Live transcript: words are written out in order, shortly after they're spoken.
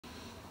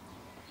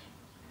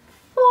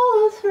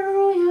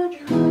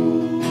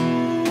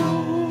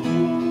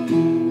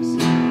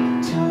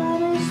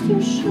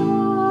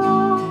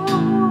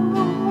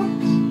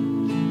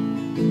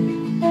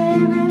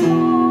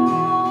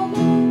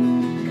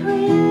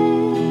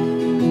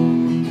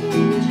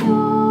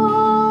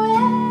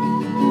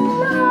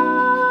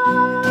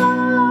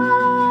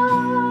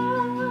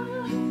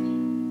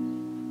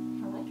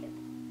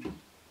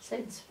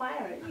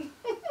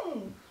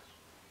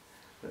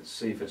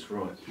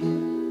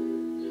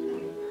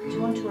Do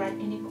you want to write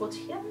any chords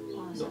here?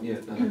 Not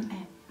yet, no.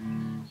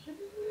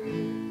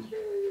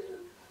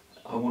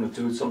 I want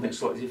to do something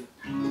slightly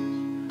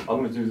different. I'm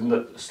going to do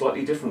the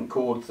slightly different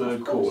chord,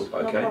 third chord,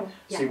 okay? No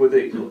See whether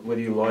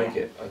you like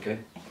it, okay?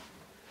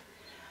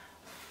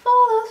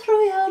 Follow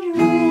through your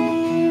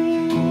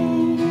dreams.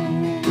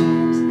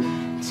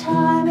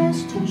 Time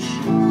is too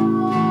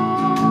short.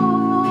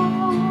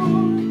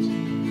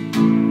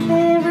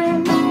 Every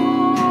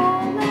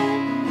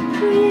moment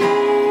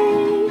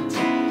create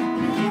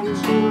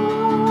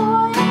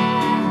enjoy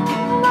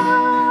and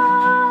love.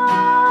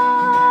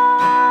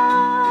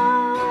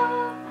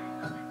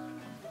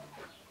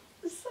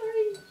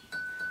 Sorry.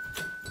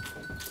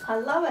 I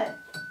love it.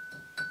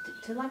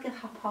 Do you like it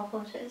how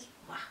powerful it is?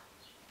 Wow.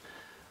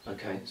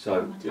 Okay,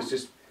 so it's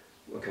just,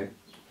 okay,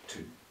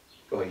 2.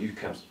 Oh, you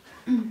count.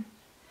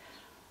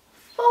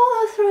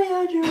 Follow through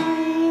your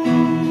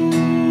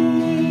dreams.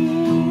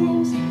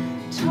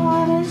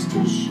 Time is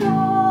too short.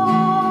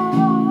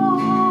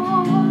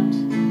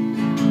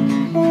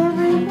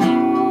 Every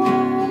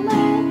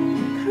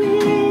moment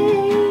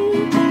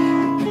create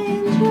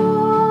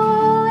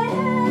enjoy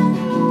and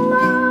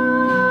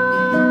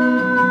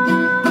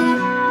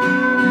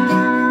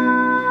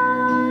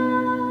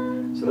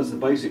love. So that's the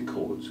basic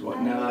chords right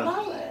I now.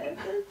 love it.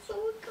 It's so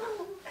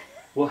cool.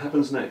 What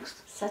happens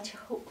next? Such a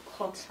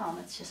hot song.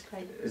 It's just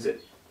great. Is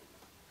it?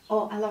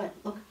 Oh, I love it.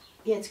 Look,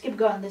 yeah, it's keep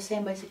going the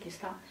same basic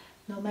style.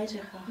 No matter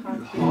how hard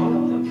you go.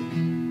 Hard.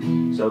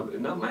 So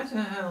no matter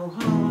how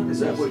hard, is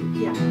that what?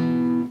 Yeah.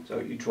 So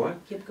you try.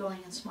 Keep going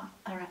and smile.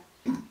 All right.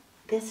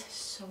 This is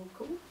so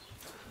cool.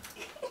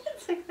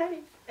 It's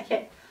exciting.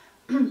 Okay.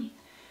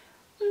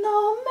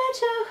 No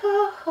matter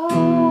how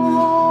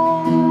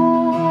hard,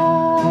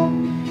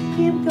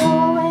 keep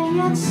going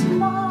and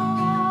smile.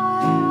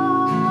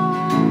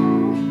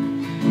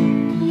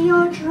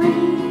 Your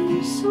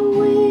dreams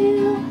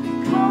will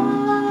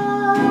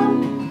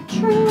come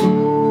true.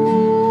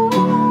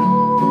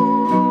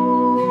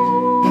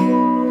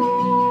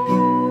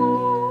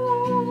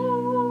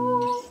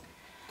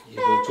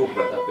 We'll talk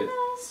about that bit.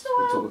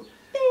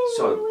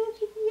 So,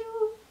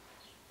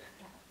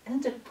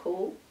 isn't it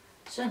cool?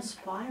 So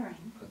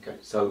inspiring. okay,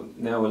 so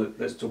now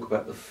let's talk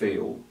about the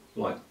feel.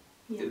 Like,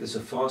 Yeah. it's a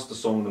faster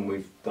song than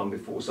we've done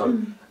before.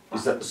 So,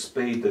 is that the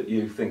speed that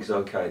you think is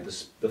okay?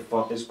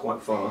 It's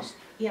quite fast.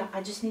 Yeah,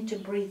 I just need to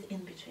breathe in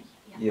between.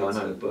 Yeah, I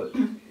know, but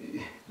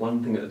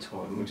one thing at a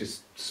time, which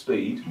is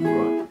speed,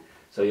 right?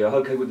 So you're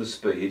okay with the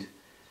speed.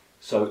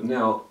 So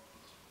now,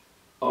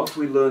 after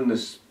we learn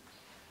this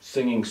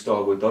singing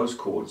style with those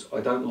chords, I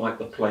don't like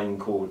the plain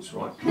chords,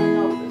 right?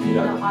 No, You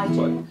know, I do.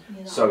 right. You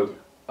know, So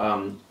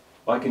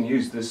I can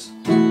use this.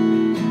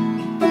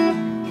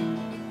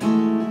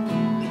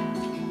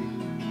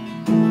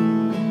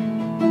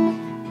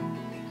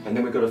 And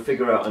then we've got to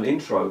figure out an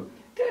intro,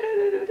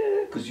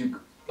 because you.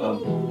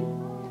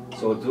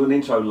 So I'll do an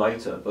intro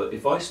later, but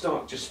if I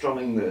start just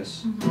strumming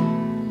this, you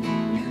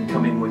can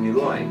come in when you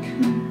like.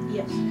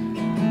 Yes.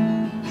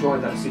 Try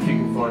that, see if you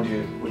can find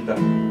you with that.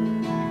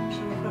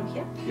 Shall we from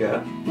here?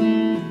 Yeah.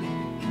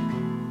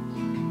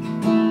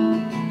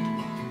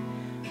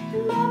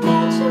 No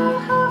matter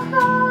how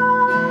hard,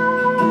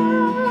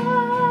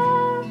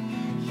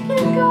 keep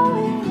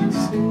going and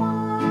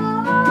smile.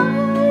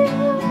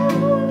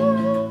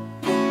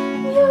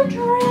 Your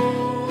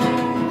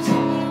dreams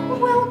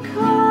will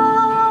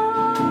come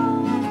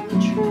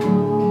true.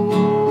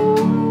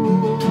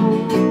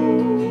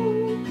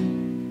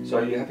 So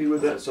are you happy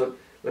with that? So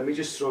let me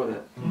just try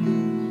that.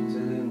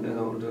 Then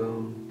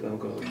I'll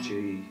go G,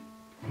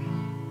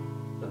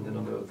 and then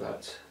I'll go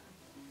that,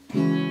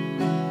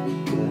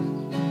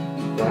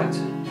 that,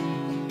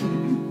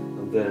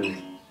 and then.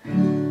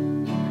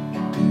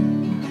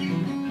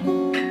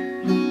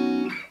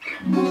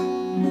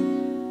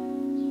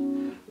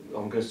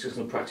 I'm just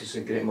going to practice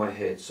and get it in my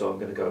head, so I'm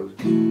going to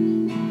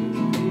go.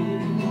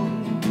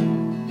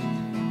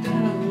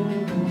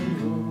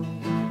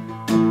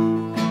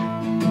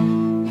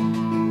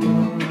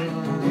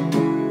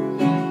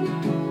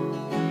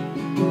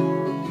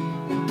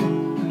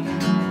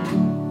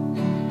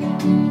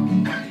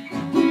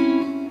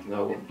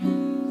 No,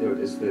 there it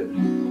is there.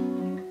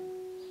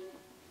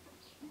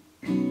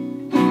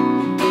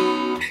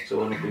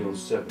 So I'm going to be on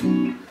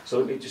 7. So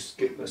let me just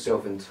get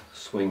myself into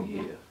swing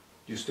here.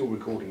 You're still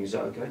recording, is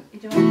that okay? You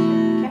don't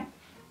want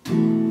to,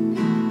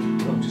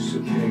 okay? I'm just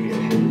going to get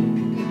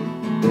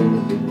ahead.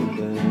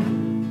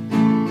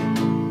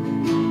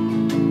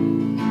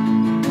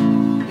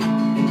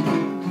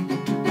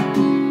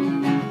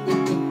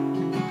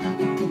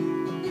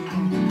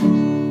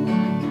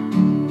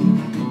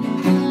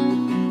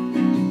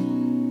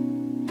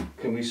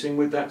 Can we sing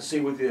with that? See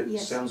whether it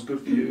Yes. sounds good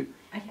for you?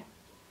 Okay.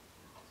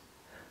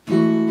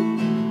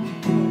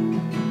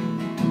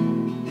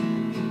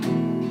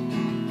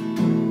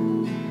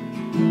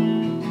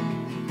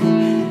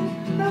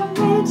 No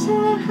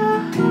matter how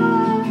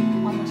hard.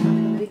 One more time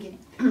from the beginning.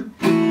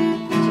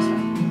 Just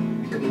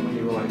right. Come in when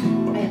you like.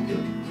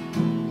 Yeah.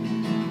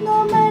 No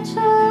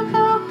matter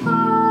how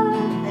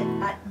hard.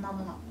 No.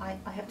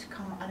 I have to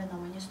come. I don't know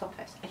when you stop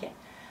first. Okay.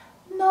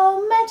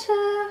 No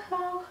matter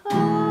how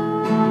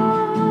hard,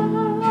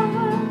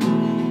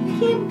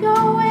 keep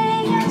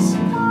going and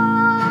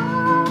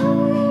smile.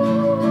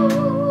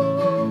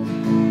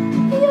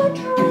 Your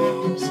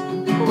dreams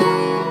will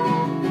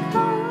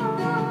come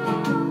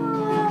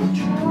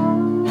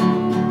true.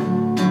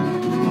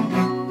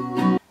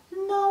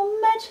 No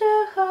matter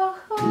how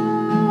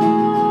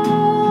hard,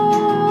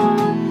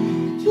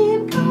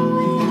 keep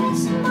going and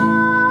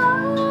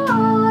smile.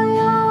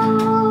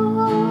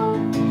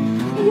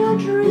 Your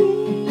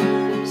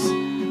dreams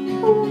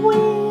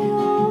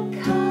will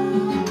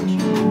come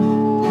true.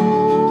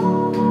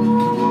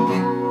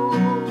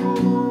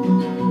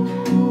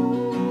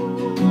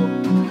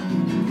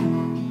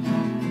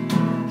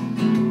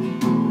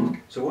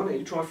 So why don't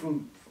you try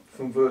from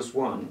verse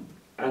 1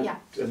 and, Yeah.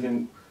 and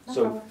then No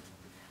so problem.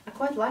 I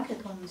quite like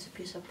it on this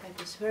piece of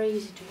paper. It's very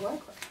easy to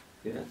work with.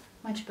 yeah,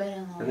 Much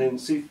better than and then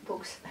see.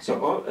 books.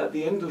 So at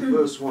the end of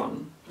verse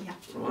 1, Yeah.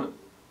 right,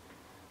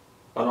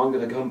 and I'm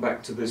going to come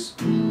back to this.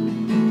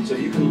 So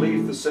you can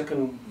leave the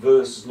second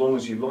verse as long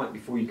as you like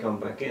before you come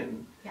back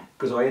in, Yeah.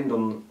 because I end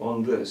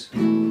on this,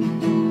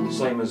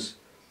 same as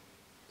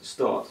the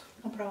start.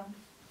 No problem.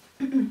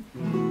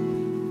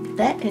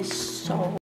 That is so